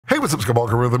what's up,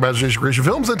 Skywalker with Imagination Creation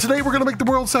Films, and today we're going to make the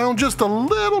world sound just a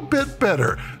little bit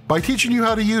better by teaching you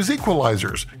how to use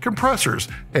equalizers, compressors,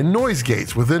 and noise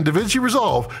gates within DaVinci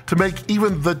Resolve to make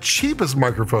even the cheapest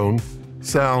microphone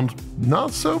sound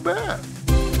not so bad.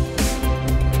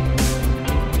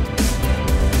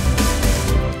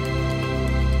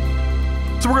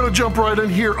 So we're going to jump right in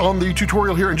here on the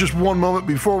tutorial here in just one moment.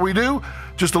 Before we do,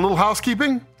 just a little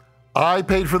housekeeping. I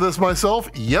paid for this myself.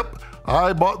 Yep,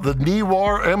 I bought the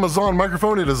Newar Amazon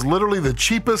microphone. It is literally the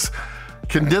cheapest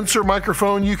condenser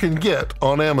microphone you can get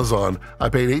on Amazon. I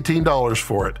paid $18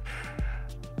 for it.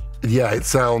 Yeah, it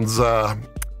sounds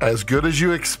as good as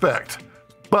you expect.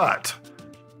 But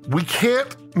we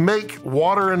can't make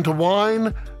water into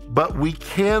wine, but we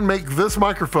can make this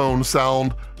microphone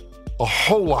sound a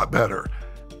whole lot better.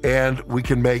 And we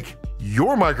can make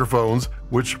your microphones,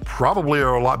 which probably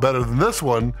are a lot better than this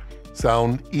one,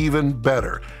 sound even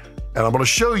better. And I'm going to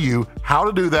show you how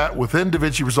to do that within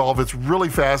DaVinci Resolve. It's really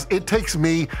fast. It takes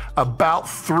me about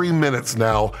 3 minutes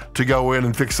now to go in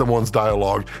and fix someone's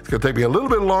dialogue. It's going to take me a little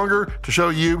bit longer to show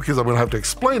you because I'm going to have to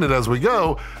explain it as we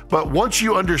go. But once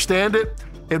you understand it,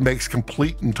 it makes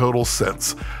complete and total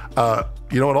sense.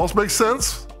 You know what else makes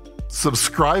sense?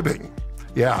 Subscribing.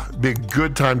 Yeah, it'd be a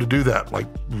good time to do that, like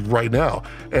right now.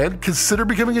 And consider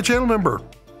becoming a channel member.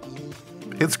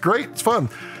 It's great, it's fun.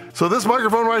 So this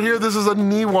microphone right here, this is a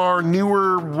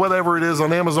newer, whatever it is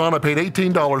on Amazon. I paid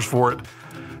 $18 for it.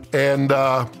 And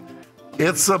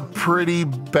it's a pretty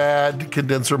bad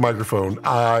condenser microphone.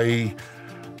 I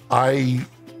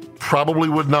probably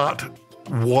would not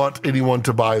want anyone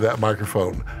to buy that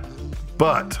microphone.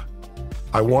 But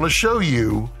I want to show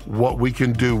you what we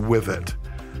can do with it.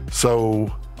 So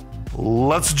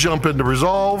let's jump into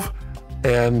Resolve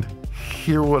and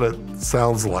hear what it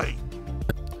sounds like.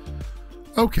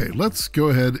 Okay, let's go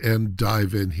ahead and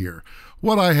dive in here.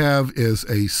 What I have is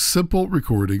a simple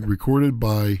recording recorded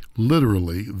by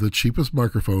literally the cheapest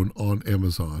microphone on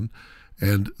Amazon,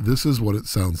 and this is what it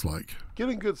sounds like.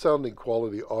 Getting good sounding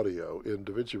quality audio in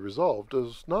DaVinci Resolve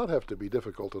does not have to be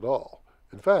difficult at all.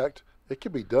 In fact, it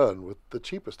can be done with the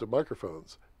cheapest of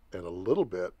microphones and a little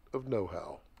bit of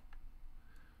know-how.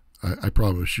 I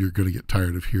promise you're going to get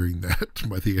tired of hearing that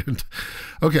by the end.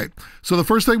 Okay, so the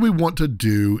first thing we want to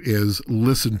do is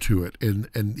listen to it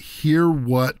and hear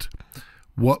what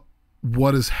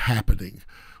is happening.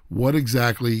 What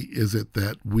exactly is it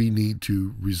that we need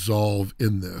to resolve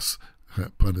in this,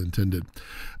 pun intended.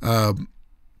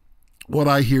 What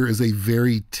I hear is a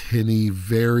very tinny,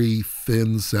 very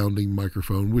thin sounding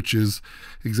microphone, which is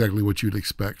exactly what you'd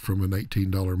expect from an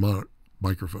 $18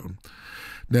 microphone.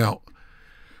 Now,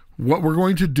 what we're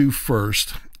going to do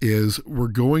first is we're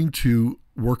going to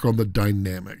work on the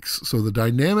dynamics. So the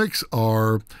dynamics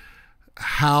are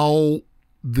how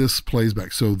this plays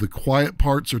back. So the quiet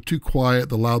parts are too quiet,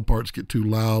 the loud parts get too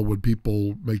loud when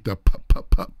people make that pop, pop,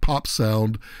 pop, pop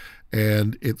sound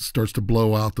and it starts to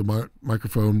blow out the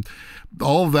microphone.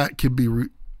 All of that can be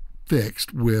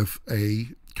fixed with a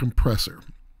compressor.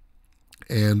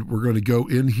 And we're going to go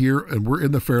in here and we're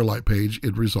in the Fairlight page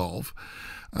in Resolve.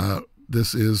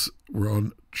 We're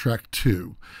on track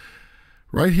 2.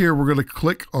 Right here, we're going to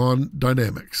click on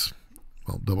Dynamics.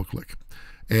 I'll double click.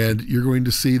 And you're going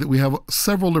to see that we have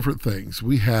several different things.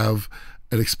 We have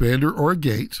an expander or a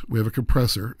gate, we have a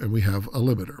compressor, and we have a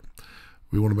limiter.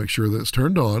 We want to make sure that it's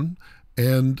turned on,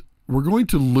 and we're going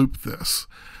to loop this.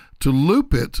 To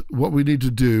loop it, what we need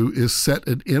to do is set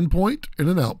an in point and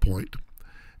an out point.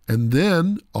 And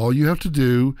then all you have to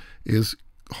do is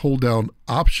hold down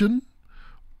Option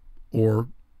or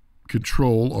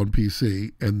Control on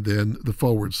PC, and then the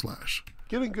 /.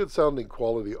 Getting good sounding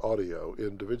quality audio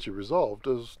in DaVinci Resolve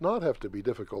does not have to be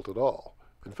difficult at all.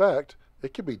 In fact,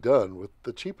 it can be done with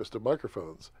the cheapest of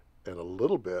microphones and a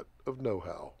little bit of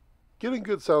know-how. Getting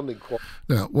good sounding quality.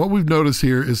 Now, what we've noticed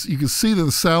here is you can see that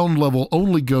the sound level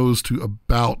only goes to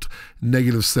about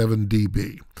 -7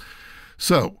 dB.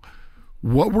 So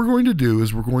what we're going to do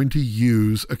is we're going to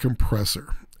use a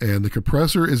compressor, and the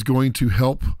compressor is going to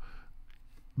help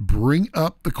bring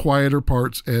up the quieter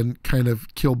parts and kind of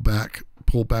pull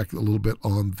back a little bit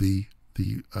on the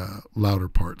louder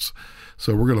parts.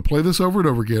 So we're going to play this over and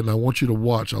over again, and I want you to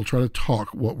watch. I'll try to talk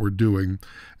what we're doing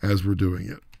as we're doing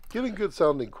it. Getting good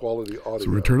sounding quality audio. So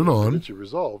we're going to turn it on. DaVinci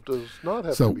Resolve does not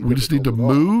have to be we just need to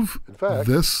move in fact,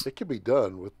 this it can be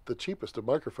done with the cheapest of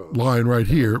microphones line right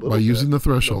here by using the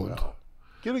threshold.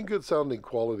 Getting good sounding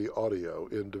quality audio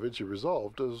in DaVinci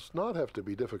Resolve does not have to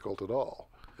be difficult at all.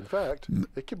 In fact,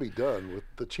 it can be done with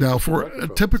the cheapest. Now, for a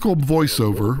typical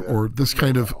voiceover or this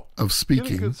kind of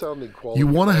speaking, you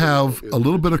want to have a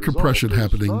little bit of compression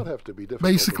happening,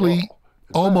 basically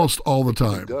almost all the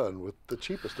time.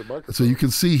 So you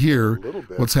can see here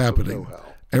what's happening.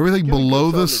 Everything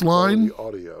below this line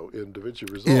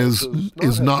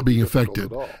is not being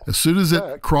affected. As soon as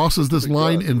it crosses this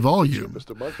line in volume,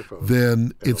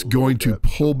 then it's going to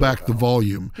pull back the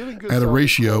volume at a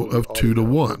ratio of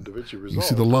 2:1. You can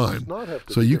see the line.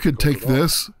 So you could take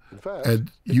this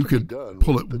and you could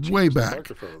pull it way back.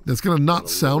 That's going to not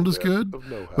sound as good,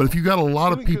 but if you got a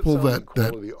lot of people that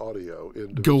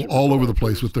go all over the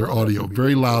place with their audio,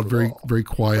 very loud, very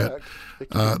quiet,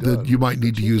 then you might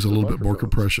need to use a little bit more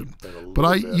compression. But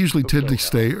I usually tend to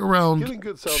stay around 2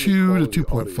 to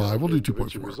 2.5. We'll do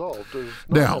 2.4.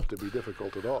 Now,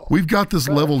 we've got this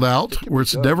leveled out where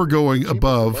it's never going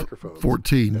above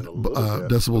 14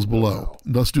 decibels below.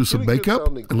 Let's do some makeup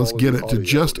and let's get it to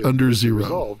just under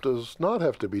 0. Does not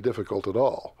have to be difficult at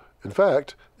all. In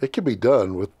fact, it can be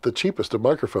done with the cheapest of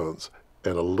microphones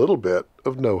and a little bit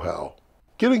of know-how.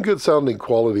 Getting good sounding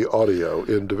quality audio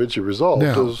in DaVinci Resolve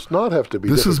does not have to be difficult at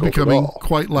all. This is becoming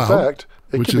quite loud, in fact,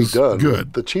 it which can be is done good.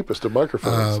 With the cheapest of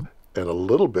microphones and a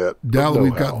little bit Now of that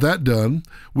we've know-how. got that done,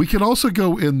 we can also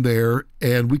go in there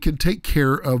and we can take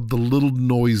care of the little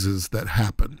noises that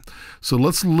happen. So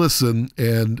let's listen,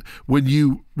 and when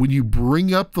you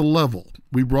bring up the level,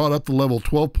 we brought up the level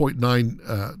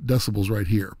 12.9 decibels right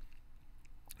here.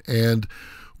 And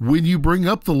when you bring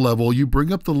up the level, you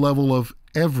bring up the level of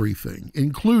everything,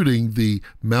 including the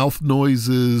mouth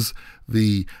noises,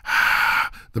 the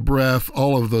breath,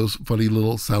 all of those funny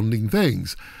little sounding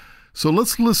things. So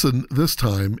let's listen this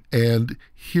time and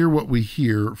hear what we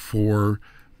hear for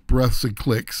breaths and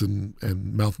clicks and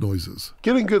mouth noises.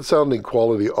 Getting good sounding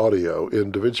quality audio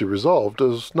in DaVinci Resolve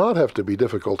does not have to be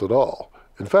difficult at all.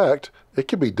 In fact, it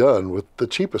can be done with the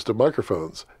cheapest of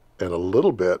microphones and a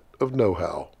little bit of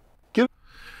know-how.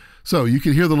 So you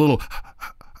can hear the little,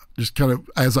 just kind of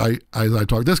as I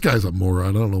talk. This guy's a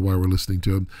moron. I don't know why we're listening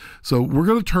to him. So we're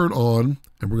going to turn on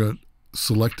and we're going to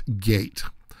select gate.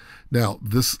 Now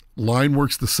this line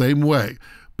works the same way.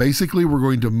 Basically, we're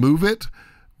going to move it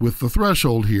with the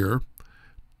threshold here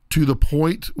to the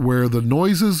point where the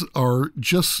noises are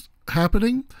just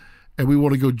happening, and we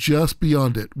want to go just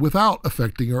beyond it without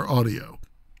affecting our audio.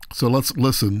 So let's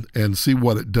listen and see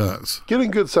what it does. Getting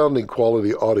good sounding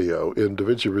quality audio in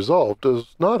DaVinci Resolve does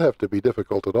not have to be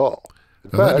difficult at all. In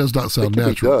fact, that does not sound it can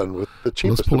natural. be done with the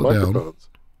cheapest of microphones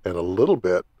and a little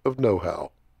bit of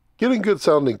know-how. Getting good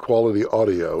sounding quality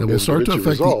audio and we'll start to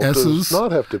affect the S's does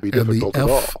not have to be difficult and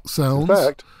the at F all. sounds. In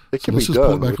fact, it can be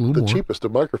done with the more. cheapest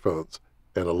of microphones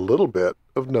and a little bit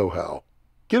of know-how.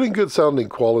 Getting good sounding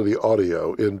quality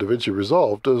audio in DaVinci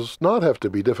Resolve does not have to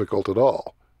be difficult at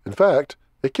all. In fact,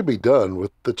 it can be done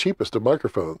with the cheapest of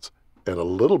microphones and a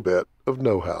little bit of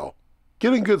know-how.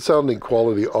 Getting good sounding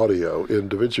quality audio in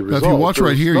DaVinci Resolve. Now, if you watch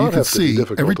right here, you can see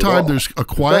every time there's a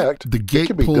quiet, the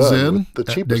gate pulls in at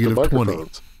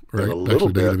 -20, right? And a little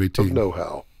Actually, bit of -18.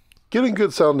 know-how. Getting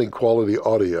good sounding quality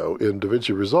audio in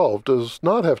DaVinci Resolve does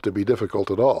not have to be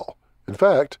difficult at all. In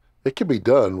fact, it can be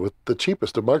done with the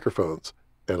cheapest of microphones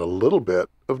and a little bit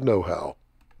of know-how.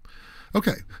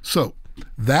 Okay, so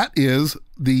that is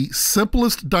the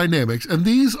simplest dynamics, and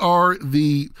these are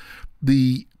the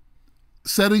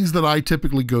settings that I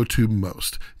typically go to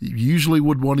most. You usually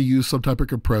would want to use some type of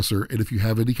compressor, and if you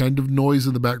have any kind of noise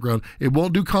in the background, it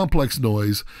won't do complex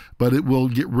noise, but it will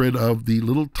get rid of the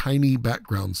little tiny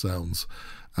background sounds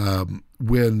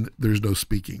when there's no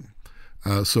speaking.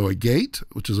 So a gate,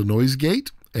 which is a noise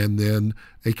gate, and then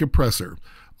a compressor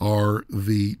are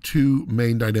the two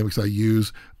main dynamics I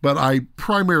use, but I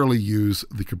primarily use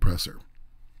the compressor.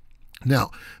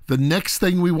 Now, the next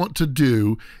thing we want to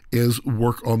do is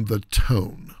work on the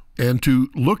tone. And to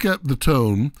look at the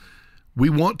tone, we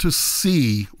want to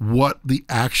see what the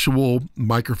actual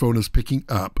microphone is picking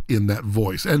up in that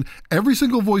voice. And every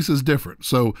single voice is different.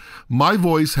 So my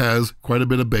voice has quite a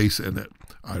bit of bass in it.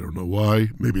 I don't know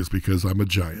why. Maybe it's because I'm a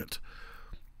giant.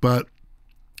 But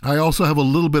I also have a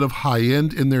little bit of high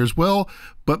end in there as well,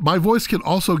 but my voice can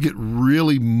also get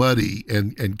really muddy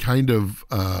and kind of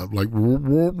like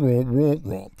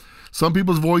some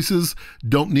people's voices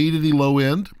don't need any low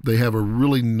end. They have a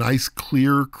really nice,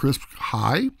 clear, crisp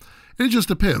high. It just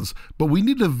depends, but we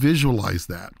need to visualize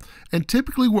that. And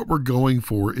typically what we're going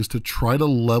for is to try to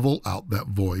level out that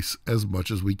voice as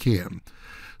much as we can.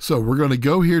 So we're going to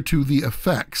go here to the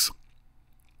effects.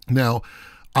 Now,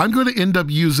 I'm going to end up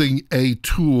using a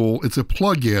tool. It's a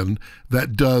plugin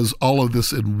that does all of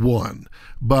this in one,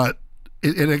 but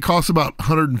it costs about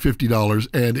 $150,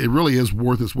 and it really is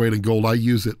worth its weight in gold. I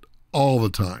use it all the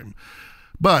time.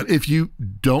 But if you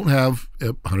don't have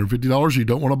 $150, you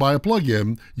don't want to buy a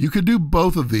plugin, you could do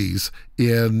both of these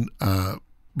in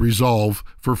Resolve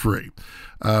for free.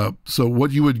 So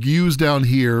what you would use down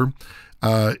here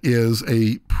is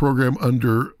a program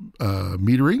under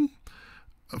metering,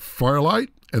 Firelight,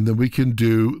 and then we can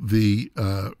do the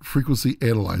frequency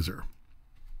analyzer.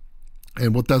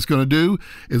 And what that's going to do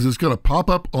is it's going to pop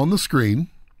up on the screen.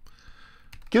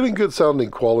 Getting good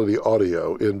sounding quality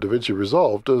audio in DaVinci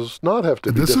Resolve does not have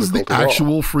to be difficult at all. This is the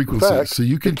actual frequency, in fact, so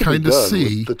you can kind of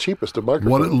see the cheapest of microphones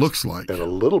what it looks like. And a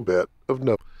little bit of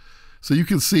no. So you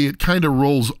can see it kind of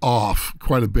rolls off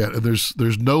quite a bit, and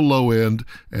there's no low end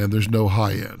and there's no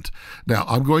high end. Now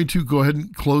I'm going to go ahead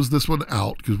and close this one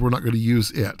out because we're not going to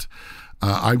use it.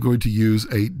 I'm going to use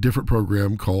a different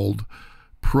program called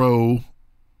Pro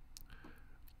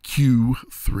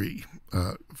Q3.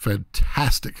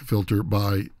 Fantastic filter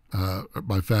by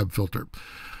FabFilter.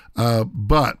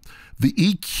 But the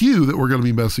EQ that we're going to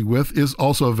be messing with is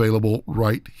also available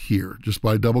right here. Just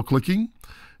by double clicking,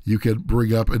 you can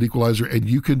bring up an equalizer and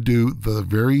you can do the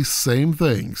very same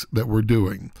things that we're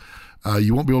doing.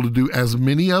 You won't be able to do as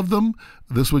many of them.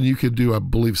 This one you can do, I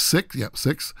believe, 6. Yep,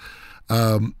 6.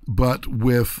 But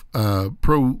with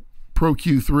Pro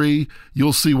Q3,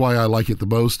 you'll see why I like it the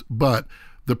most. But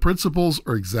the principles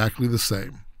are exactly the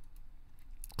same.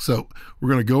 So we're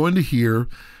going to go into here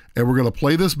and we're going to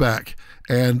play this back.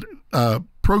 And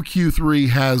Pro Q3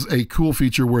 has a cool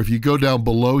feature where if you go down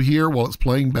below here while it's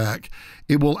playing back,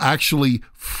 it will actually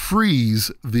freeze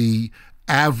the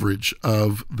average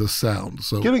of the sound.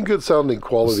 So getting good sounding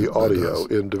quality audio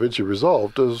in DaVinci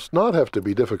Resolve does not have to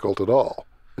be difficult at all.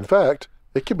 In fact,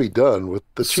 it can be done with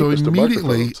the cheapest of microphones. So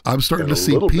immediately, I'm starting to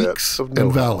see peaks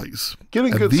and valleys.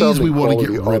 Getting good these we want to get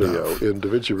rid audio of in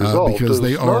DaVinci Resolve because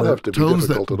they are tones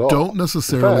that don't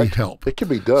necessarily help. It can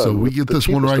be done. So we get this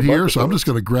one right here. So I'm just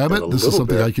going to grab it. This is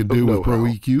something I can do with Pro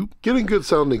EQ. Getting good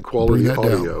sounding quality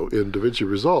audio in DaVinci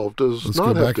Resolve does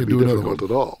not have to be difficult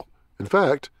at all. In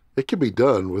fact, it can be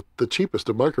done with the cheapest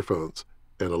of microphones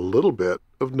and a little bit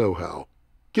of know-how.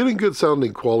 Getting good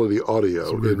sounding quality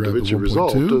audio in DaVinci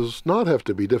Resolve does not have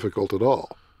to be difficult at all.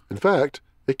 In fact,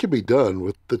 it can be done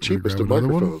with the cheapest of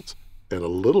microphones and a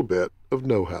little bit of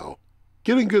know-how.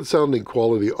 Getting good sounding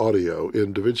quality audio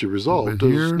in DaVinci Resolve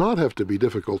does not have to be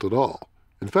difficult at all.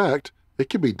 In fact, it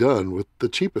can be done with the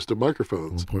cheapest of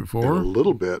microphones and a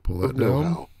little bit of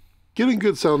know-how. Getting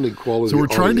good sounding quality audio in DaVinci Resolve does not have to be difficult at all. So we're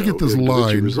trying to get this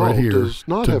line right here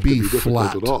to be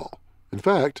flat. In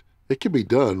fact, it can be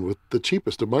done with the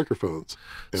cheapest of microphones.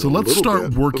 So let's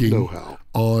start working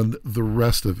on the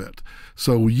rest of it.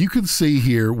 So you can see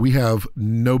here we have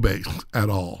no bass at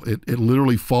all. It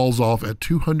literally falls off at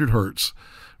 200 hertz,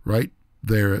 right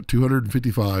there at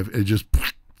 255. It just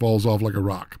falls off like a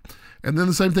rock. And then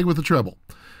the same thing with the treble.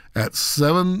 At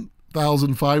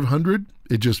 7,500,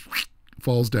 it just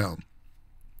falls down.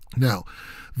 Now,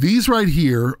 these right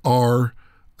here are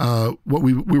what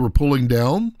we were pulling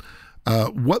down.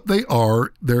 What they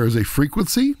are, there is a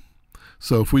frequency.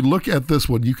 So if we look at this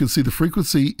one, you can see the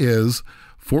frequency is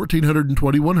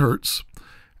 1421 hertz.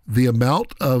 The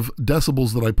amount of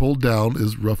decibels that I pulled down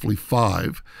is roughly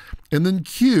 5. And then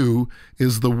Q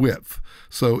is the width.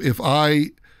 So if I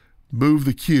move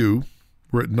the Q,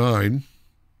 we're at 9.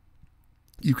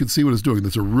 You can see what it's doing.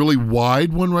 There's a really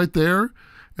wide one right there.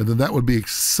 And then that would be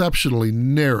exceptionally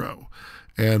narrow.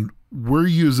 And we're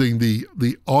using the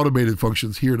automated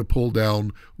functions here to pull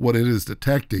down what it is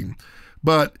detecting.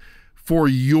 But for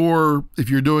if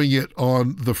you're doing it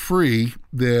on the free,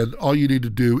 then all you need to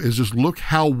do is just look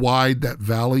how wide that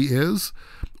valley is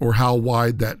or how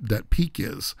wide that peak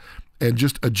is and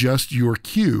just adjust your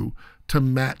Q to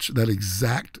match that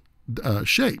exact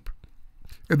shape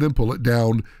and then pull it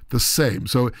down the same.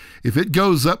 So if it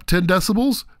goes up 10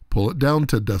 decibels, pull it down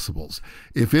 10 decibels.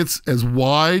 If it's as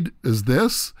wide as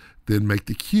this, then make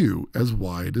the Q as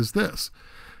wide as this.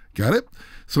 Got it?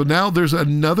 So now there's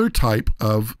another type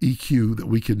of EQ that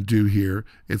we can do here.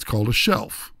 It's called a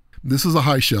shelf. This is a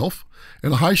high shelf,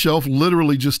 and a high shelf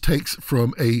literally just takes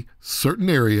from a certain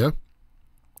area.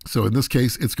 So in this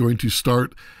case, it's going to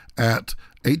start at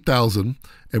 8,000,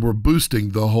 and we're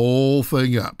boosting the whole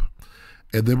thing up.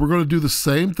 And then we're going to do the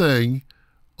same thing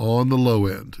on the low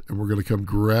end, and we're going to come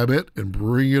grab it and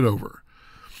bring it over.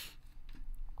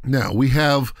 Now we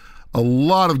have a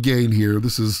lot of gain here.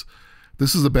 This is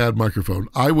a bad microphone.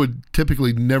 I would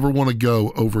typically never want to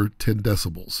go over 10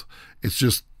 decibels. It's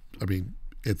just, I mean,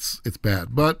 it's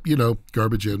bad. But, you know,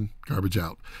 garbage in, garbage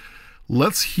out.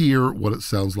 Let's hear what it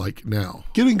sounds like now.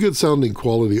 Getting good sounding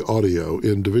quality audio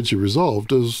in DaVinci Resolve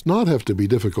does not have to be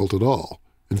difficult at all.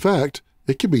 In fact,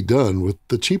 it can be done with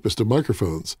the cheapest of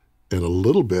microphones and a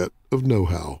little bit of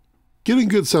know-how. Getting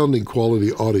good sounding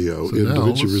quality audio in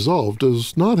DaVinci Resolve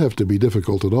does not have to be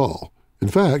difficult at all. In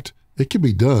fact, it can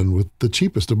be done with the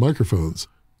cheapest of microphones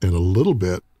and a little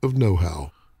bit of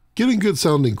know-how. Getting good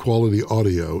sounding quality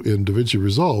audio in DaVinci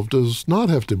Resolve does not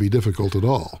have to be difficult at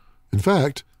all. In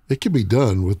fact, it can be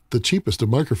done with the cheapest of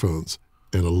microphones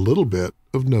and a little bit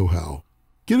of know-how.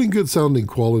 Getting good sounding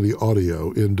quality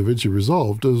audio in DaVinci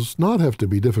Resolve does not have to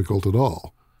be difficult at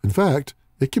all. In fact,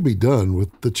 it can be done with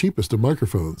the cheapest of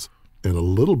microphones and a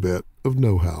little bit of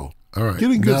know-how. All right.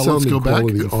 Getting good now let's sounding go back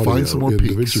quality and audio find some more in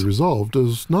peaks. DaVinci Resolve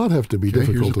does not have to be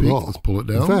difficult at all. Let's pull it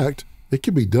down. In fact, it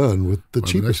can be done with the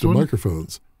cheapest of one.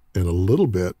 microphones and a little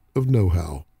bit of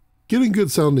know-how. Getting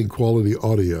good sounding quality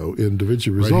audio in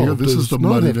DaVinci Resolve here, this is does the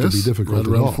not have to be muddiness, difficult right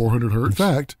at around all. 400 hertz. In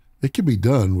fact, it can be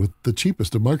done with the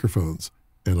cheapest of microphones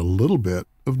and a little bit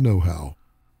of know-how.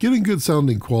 Getting good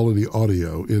sounding quality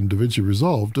audio in DaVinci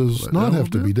Resolve does not have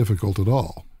to be difficult at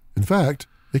all. In fact,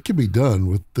 it can be done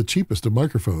with the cheapest of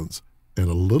microphones and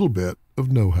a little bit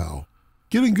of know-how.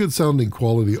 Getting good sounding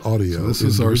quality audio So this in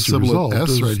is our DaVinci sibilant Resolve S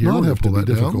does right here. not We're have to gonna be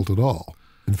pull that difficult at all.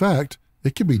 In fact,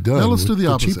 it can be done Now let's with do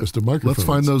the opposite. cheapest of microphones. Let's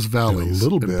find those and valleys a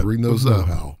little and bit bring those of up.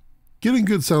 know-how. Getting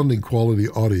good sounding quality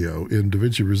audio in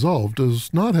DaVinci Resolve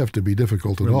does not have to be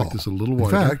difficult at all. Make this a little In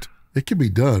wider. fact, it can be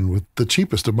done with the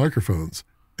cheapest of microphones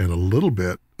and a little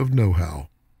bit of know-how.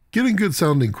 Getting good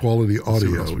sounding quality see what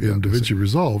audio else we in got DaVinci missing.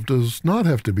 Resolve does not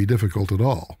have to be difficult at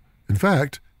all. In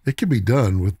fact, it can be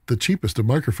done with the cheapest of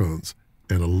microphones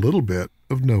and a little bit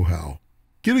of know-how.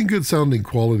 Getting good sounding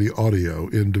quality audio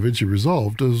in DaVinci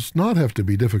Resolve does not have to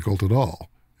be difficult at all.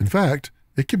 In fact,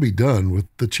 it can be done with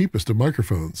the cheapest of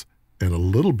microphones and a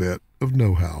little bit of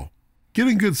know-how.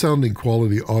 Getting good sounding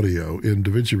quality audio in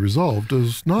DaVinci Resolve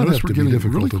does not Notice have we're to be getting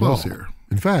difficult really at all. close here.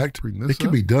 In fact, Bring this it can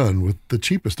up. be done with the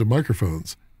cheapest of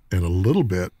microphones and a little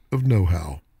bit of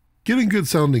know-how. Getting good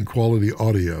sounding quality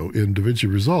audio in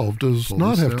DaVinci Resolve does Pull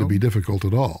not this have to down. be difficult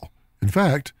at all. In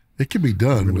fact, it can be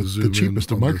done gonna with the zoom in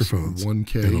cheapest of on this microphones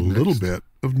 1K and a little next. bit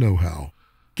of know-how.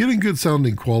 Getting good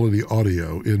sounding quality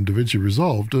audio in DaVinci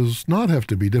Resolve does not have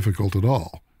to be difficult at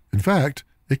all. In fact,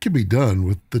 it can be done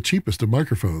with the cheapest of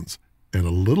microphones and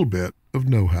a little bit of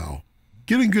know-how.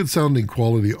 Getting good sounding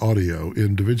quality audio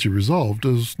in DaVinci Resolve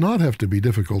does not have to be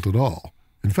difficult at all.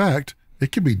 In fact,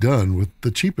 it can be done with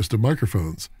the cheapest of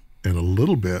microphones and a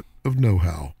little bit of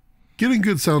know-how. Getting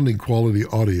good sounding quality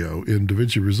audio in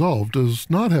DaVinci Resolve does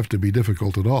not have to be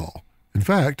difficult at all. In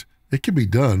fact, it can be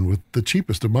done with the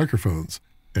cheapest of microphones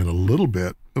and a little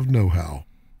bit of know-how.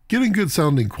 Getting good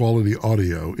sounding quality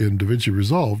audio in DaVinci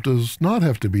Resolve does not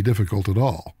have to be difficult at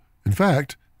all. In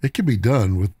fact, it can be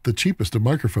done with the cheapest of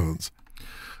microphones.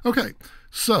 Okay,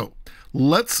 so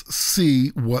let's see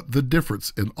what the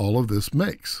difference in all of this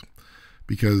makes,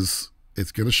 because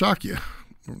it's going to shock you.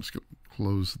 I'm just going to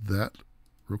close that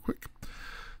real quick.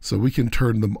 So we can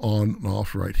turn them on and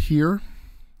off right here.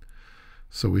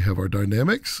 So we have our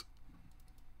dynamics.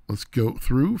 Let's go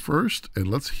through first and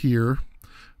let's hear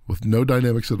with no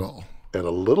dynamics at all. And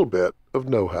a little bit of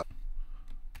know-how.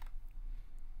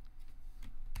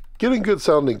 Getting good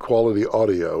sounding quality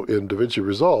audio in DaVinci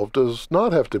Resolve does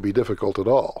not have to be difficult at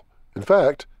all. In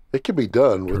fact, it can be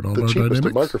done with Turn on the our cheapest of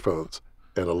dynamics. microphones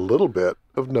and a little bit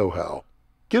of know-how.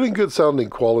 Getting good sounding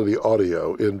quality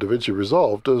audio in DaVinci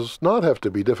Resolve does not have to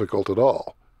be difficult at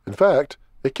all. In fact,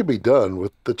 it can be done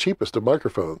with the cheapest of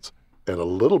microphones and a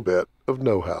little bit of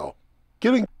know-how.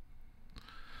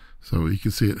 So you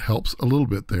can see it helps a little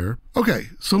bit there. Okay,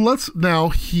 so let's now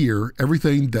hear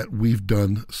everything that we've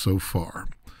done so far.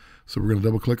 So we're going to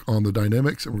double click on the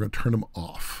dynamics and we're going to turn them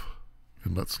off.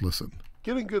 And let's listen.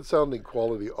 Getting good sounding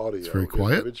quality audio very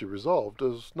quiet. in DaVinci Resolve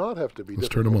does not have to be Let's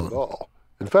turn 'em difficult at on. all.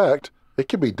 In fact, it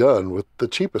can be done with the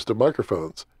cheapest of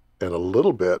microphones and a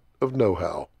little bit of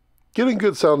know-how. Getting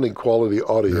good sounding quality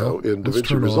audio Now, in let's DaVinci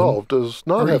turn on Resolve does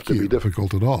not our have to EQ. be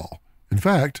difficult at all. In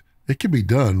fact, it can be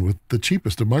done with the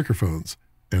cheapest of microphones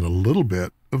and a little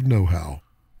bit of know-how.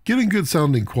 Getting good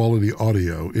sounding quality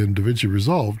audio in DaVinci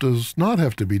Resolve does not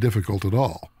have to be difficult at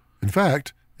all. In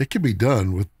fact, it can be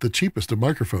done with the cheapest of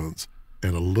microphones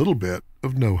and a little bit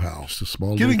of know-how. Just a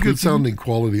small Getting little good tweaking. sounding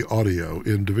quality audio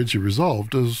in DaVinci Resolve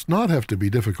does not have to be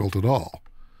difficult at all.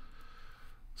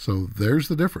 So there's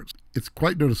the difference. It's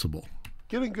quite noticeable.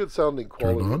 Getting good sounding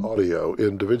Turn quality on. audio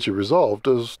in DaVinci Resolve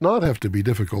does not have to be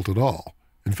difficult at all.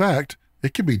 In fact,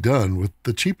 it can be done with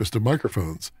the cheapest of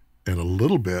microphones and a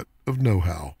little bit of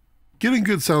know-how. Getting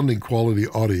good sounding quality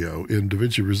audio in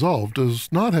DaVinci Resolve does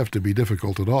not have to be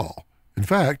difficult at all. In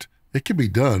fact, it can be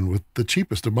done with the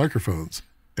cheapest of microphones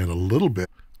and a little bit.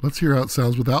 Let's hear how it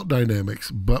sounds without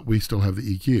dynamics, but we still have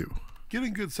the EQ.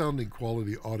 Getting good sounding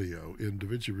quality audio in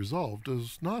DaVinci Resolve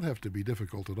does not have to be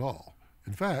difficult at all.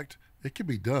 In fact, it can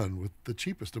be done with the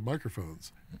cheapest of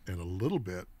microphones and a little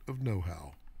bit of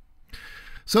know-how.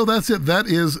 So that's it. That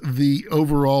is the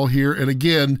overall here. And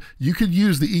again, you could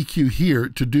use the EQ here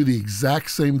to do the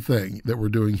exact same thing that we're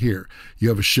doing here. You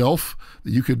have a shelf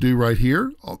that you could do right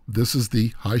here. This is the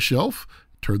high shelf.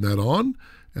 Turn that on,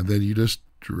 and then you just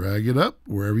drag it up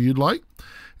wherever you'd like.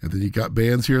 And then you got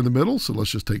bands here in the middle. So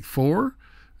let's just take 4,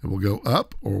 and we'll go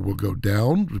up or we'll go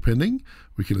down, depending.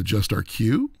 We can adjust our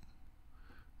Q.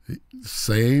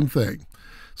 Same thing.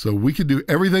 So we can do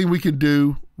everything we can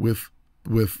do with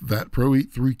that Pro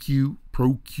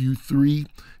Q3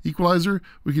 equalizer.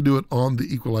 We can do it on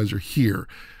the equalizer here,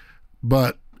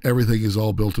 but everything is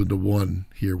all built into one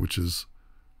here, which is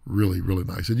really, really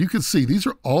nice. And you can see these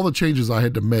are all the changes I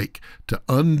had to make to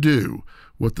undo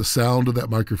what the sound of that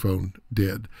microphone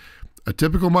did. A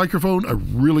typical microphone, a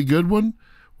really good one,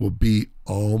 will be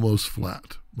almost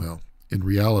flat. Well, in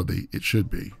reality, it should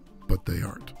be, but they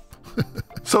aren't.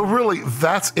 So really,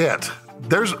 that's it.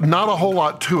 There's not a whole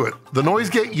lot to it. The noise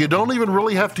gate, you don't even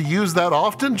really have to use that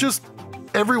often, just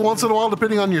every once in a while,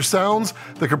 depending on your sounds.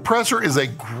 The compressor is a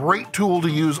great tool to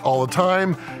use all the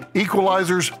time.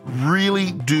 Equalizers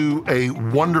really do a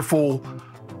wonderful,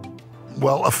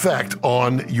 well, effect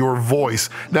on your voice.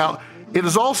 Now, it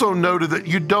is also noted that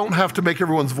you don't have to make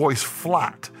everyone's voice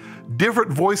flat.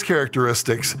 Different voice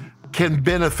characteristics can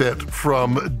benefit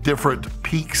from different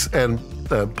peaks and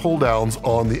pull downs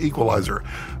on the equalizer.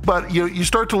 But you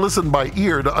start to listen by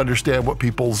ear to understand what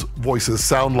people's voices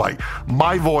sound like.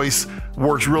 My voice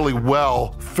works really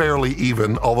well, fairly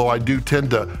even, although I do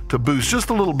tend to boost just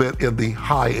a little bit in the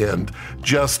high end,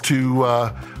 just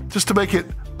to make it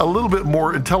a little bit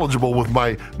more intelligible with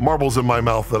my marbles in my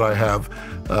mouth that I have.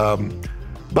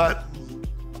 But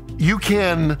you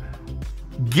can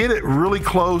get it really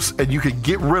close and you can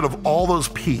get rid of all those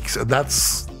peaks, and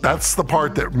that's the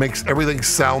part that makes everything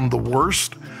sound the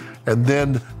worst, and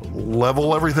then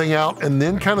level everything out and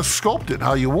then kind of sculpt it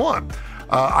how you want.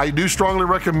 I do strongly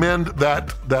recommend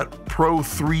that Pro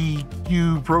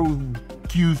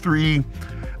Q3,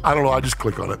 I don't know, I just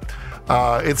click on it.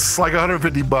 It's like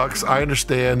 $150. I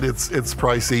understand it's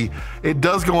pricey. It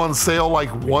does go on sale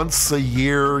like once a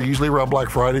year, usually around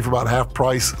Black Friday for about half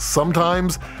price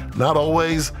sometimes, not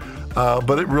always,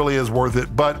 but it really is worth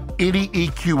it. But any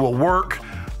EQ will work.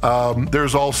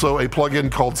 There's also a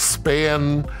plugin called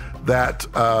Span that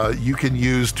you can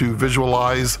use to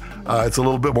visualize. It's a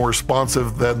little bit more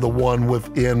responsive than the one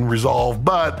within Resolve,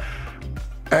 but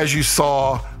as you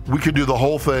saw, we could do the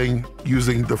whole thing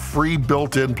using the free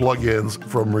built-in plugins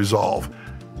from Resolve.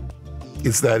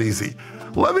 It's that easy.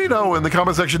 Let me know in the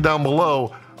comment section down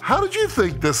below, how did you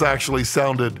think this actually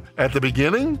sounded at the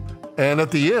beginning and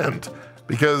at the end?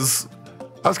 Because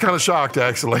I was kind of shocked,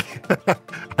 actually.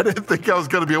 I didn't think I was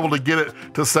going to be able to get it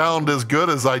to sound as good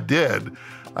as I did.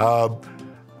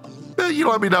 You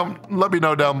let me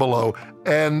know down below.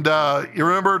 And you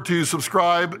remember to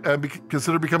subscribe and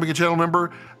consider becoming a channel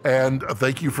member. And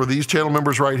thank you for these channel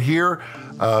members right here.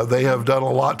 They have done a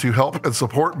lot to help and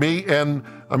support me, and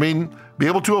be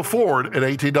able to afford an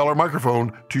 $18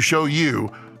 microphone to show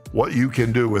you what you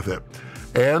can do with it.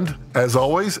 And as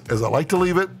always, as I like to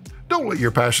leave it, don't let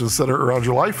your passions center around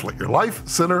your life. Let your life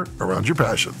center around your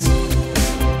passions.